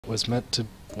was meant to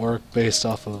work based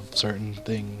off of certain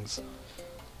things.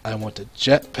 I want a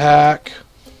jetpack.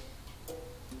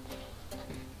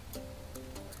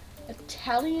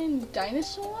 Italian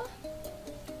dinosaur?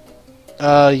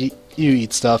 You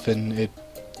eat stuff and you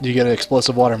get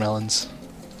explosive watermelons.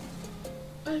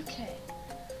 Okay.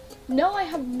 No, I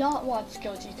have not watched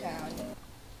Goji Town.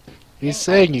 He's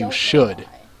saying you should.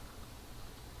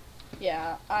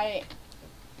 Yeah, I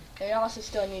also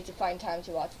still need to find time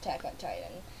to watch Attack on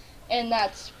Titan. And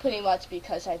that's pretty much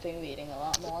because I've been reading a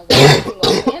lot more than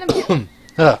watching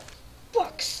anime.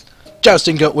 Books!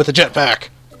 Jousting goat with a jetpack!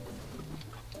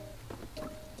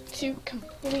 Two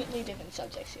completely different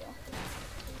subjects here.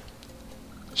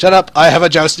 Shut up, I have a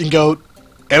jousting goat,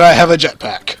 and I have a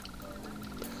jetpack.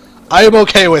 I am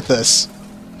okay with this.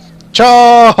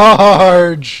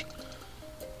 Charge!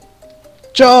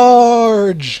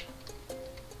 Charge!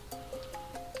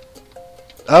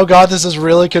 Oh god, this is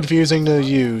really confusing to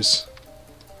use.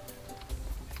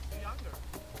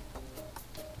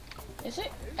 Is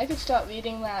it? I could start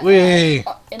reading that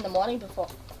in the morning before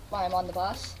while I'm on the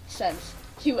bus, since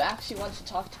who actually wants to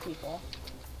talk to people?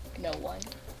 No one.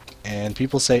 And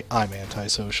people say I'm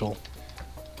antisocial.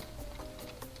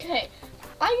 Okay,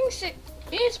 I can sit.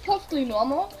 It is perfectly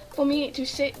normal for me to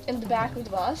sit in the back of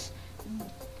the bus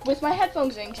with my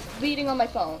headphones in, reading on my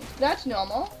phone. That's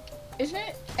normal, isn't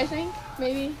it? I think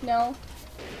maybe no.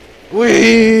 I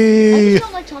Whee! just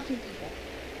don't like talking to people.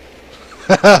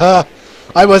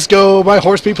 I must go. My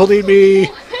horse people need me.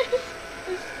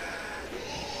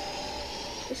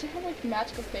 Does it have like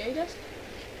magical fairy dust?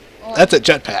 Or, That's a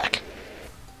jetpack.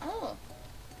 oh.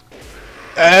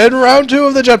 And round 2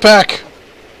 of the jetpack.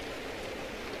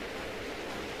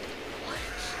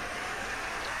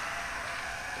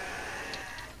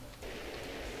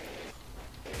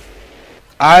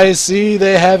 I see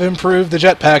they have improved the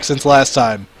jetpack since last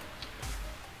time.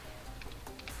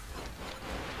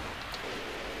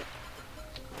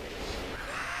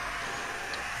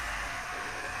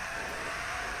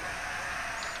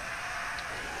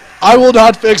 I will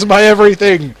not fix my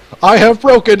everything. I have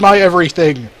broken my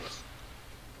everything.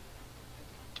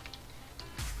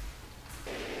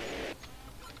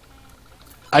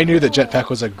 I knew the jetpack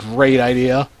was a great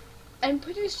idea. I'm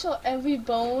pretty sure every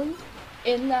bone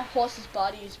in that horse's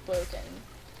body is broken.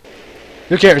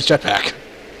 Who cares, jetpack?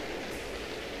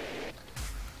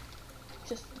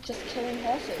 Just killing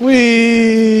horses.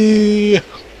 Whee!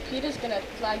 Peter's gonna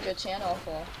flag your channel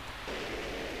for,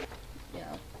 you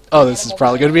know. Oh, this is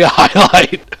probably going to be a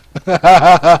highlight.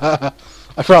 I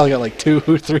probably got like 2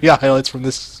 or 3 highlights from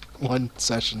this one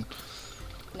session.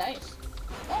 Nice.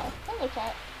 Oh, hello,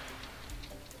 cat.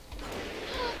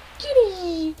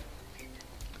 Kitty!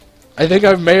 I think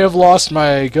I may have lost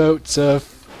my goats a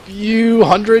few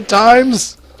hundred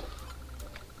times.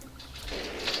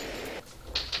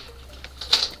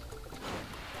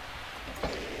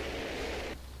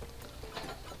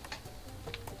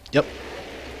 Yep.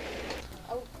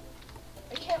 Oh,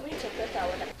 I can't wait to flip that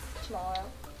one tomorrow.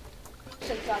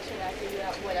 Since that's when I figure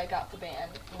out what I got for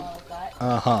band and all of that.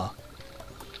 Uh-huh.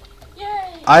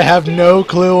 Yay! I have no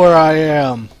clue where I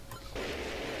am.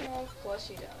 Well, of course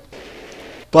you don't.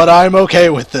 But I'm okay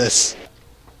with this.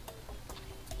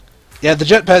 Yeah, the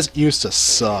jetpack used to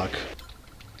suck.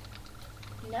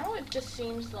 Now it just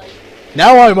seems like...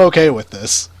 Now I'm okay with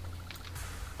this.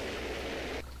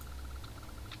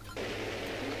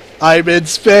 I'm in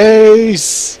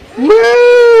space! Woo! What?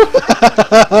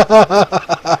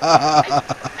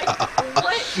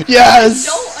 Yes! I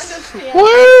don't understand.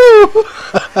 Woo!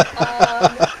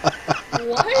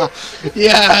 What?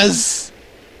 Yes!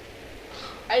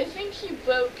 I think he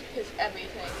broke his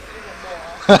everything even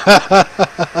more.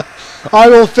 I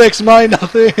will fix my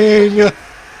nothing!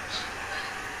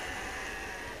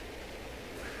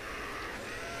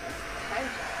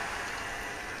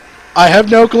 I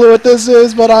have no clue what this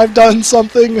is, but I've done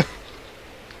something.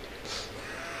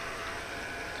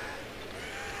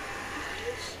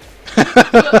 You're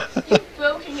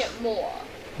broken it more.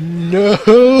 No!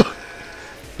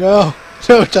 No!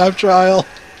 No time trial.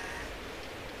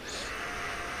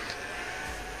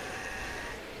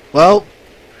 Well,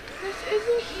 This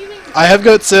isn't even... I have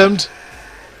goat simmed.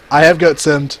 I have goat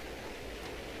simmed.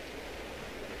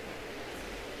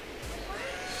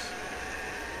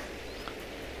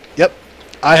 Yep,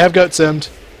 I have goat simmed.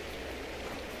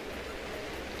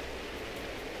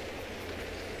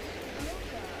 Oh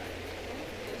god.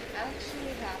 What is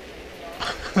actually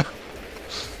happening?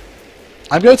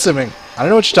 I'm goat simming. I don't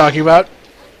know what you're talking about.